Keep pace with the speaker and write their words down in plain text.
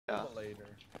Yeah. Later.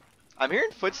 I'm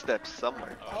hearing footsteps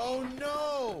somewhere. Oh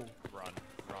no! Run.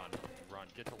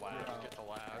 Get to labs. Get to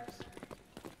labs.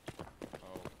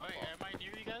 Oh. Wait, am I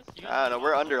near you guys? I don't know,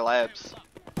 we're under labs.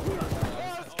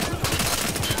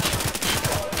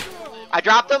 I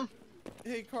dropped him!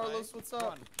 Hey Carlos, what's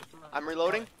up? I'm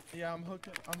reloading. Yeah, I'm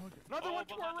hooking. Another one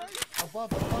to our right.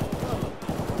 Above. Oh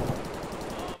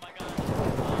my god.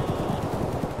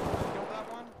 Killed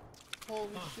that one. Holy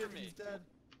shit, he's dead.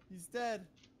 He's dead.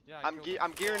 Yeah.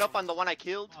 I'm gearing up on the one I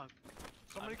killed.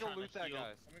 Somebody go loot that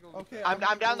guy. Okay. I'm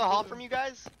down the hall from you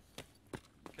guys.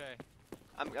 Okay.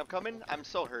 I'm coming. I'm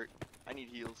so hurt. I need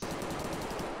heals.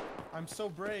 I'm so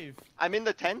brave. I'm in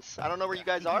the tents. I don't know where you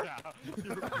guys are.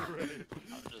 You're brave.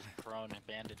 I'm just prone and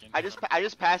bandaging. I just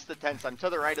passed the tents. I'm to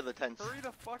the right of the tents. Hurry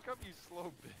the fuck up, you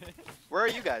slow bitch. Where are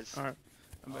you guys? Alright.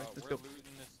 I'm back. Let's We're go.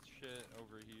 looting this shit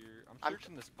over here. I'm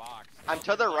searching this box. I'm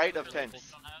to the right of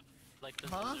tents. Like this,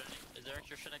 Huh? is there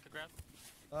extra shit I could grab?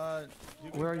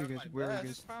 Where are you guys? Where are I you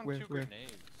guys? just found Where? 2 Where?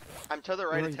 grenades. I'm to the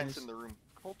right Where of are you tents guys? in the room.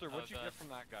 Coulter, what'd you God. get from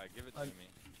that guy? Give it to me.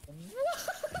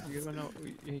 You guys don't know?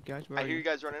 Hey guys, where I are hear you? you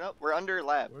guys running up. We're under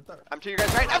lab. Where's that? I'm to your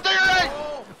guys' right. I'm to your right!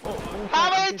 Oh, How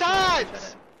many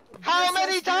times? How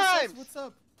many times? What's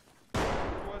up? Who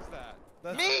was that?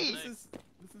 That's, Me! This is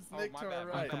Oh, Nick my to our bad,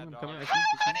 my right. bad. I'm coming. I How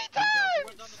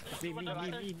see many you.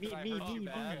 times? Me. Did I hurt you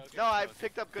bad? Okay, No, I so-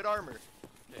 picked up good armor.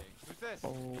 Okay, who's this?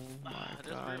 Oh my There's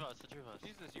 3 god. of us, there's 3 of us.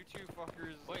 Jesus, you two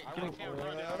fuckers. Wait, I can we can't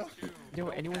run yeah. out too. Yo,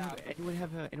 Don't anyone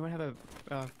have have a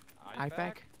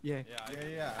IFAC? Yeah.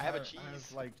 Yeah, I have a I cheese.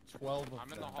 have like 12 of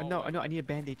I'm in them. the No, hallway. no, I need a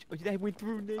bandage. Oh, I went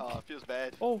through, Nick. Oh, it feels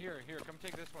bad. Oh. Here, come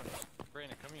take this one.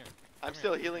 Brandon, come here. I'm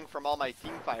still healing from all my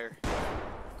team fire.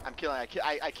 I'm killing.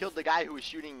 I killed the guy who was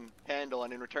shooting Handle,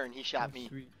 and in return he shot me.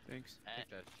 Sweet, thanks. Take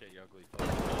that shit, you ugly fuck.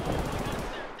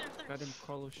 Goddamn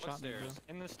Carlos What shot me, bro. stairs?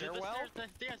 In the Dude, the stairwell? stairs,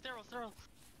 yeah, stairwell.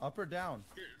 Up or down?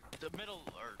 The middle,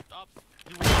 or up.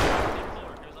 He was on the same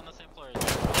floor. He was on the same floor.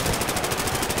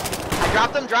 I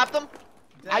dropped him.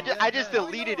 I just Dead.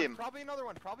 deleted him. Probably another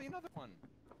one.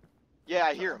 Yeah,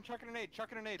 I hear him. I'm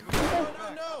chucking a nade.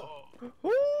 No!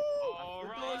 Oh, The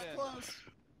right. door's closed.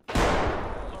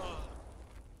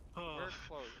 Where's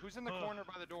closed? Who's in the corner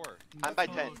by the door? I'm by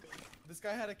 10. This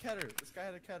guy had a ketter.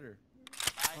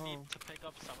 I need to pick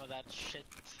up some of that shit.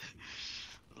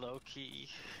 Low key.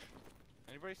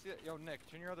 Anybody see that? Yo, Nick,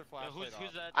 turn your other Yo, flashlight who's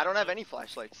off. that? I don't have any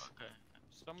flashlights. Okay.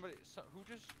 Somebody, who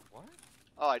just, what?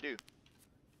 Oh, I do.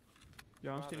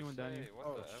 Yo, I'm About to seeing anyone down say, here. What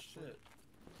Oh the F? shit.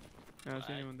 Yeah, I'm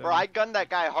seeing anyone down Bro, I gunned that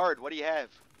guy hard. What do you have?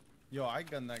 Yo, I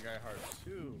gunned that guy hard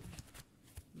too.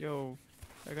 here. Yo,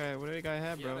 that guy, what did that guy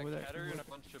have, He bro? had a What that? cutter and a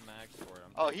bunch of mags for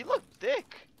him. Oh, he looked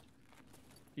thick.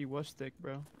 He was thick,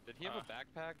 bro. Did he have a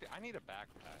backpack? I need a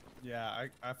backpack. Yeah,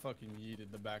 I fucking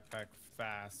yeeted the backpack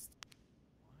fast.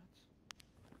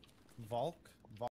 What? Volk?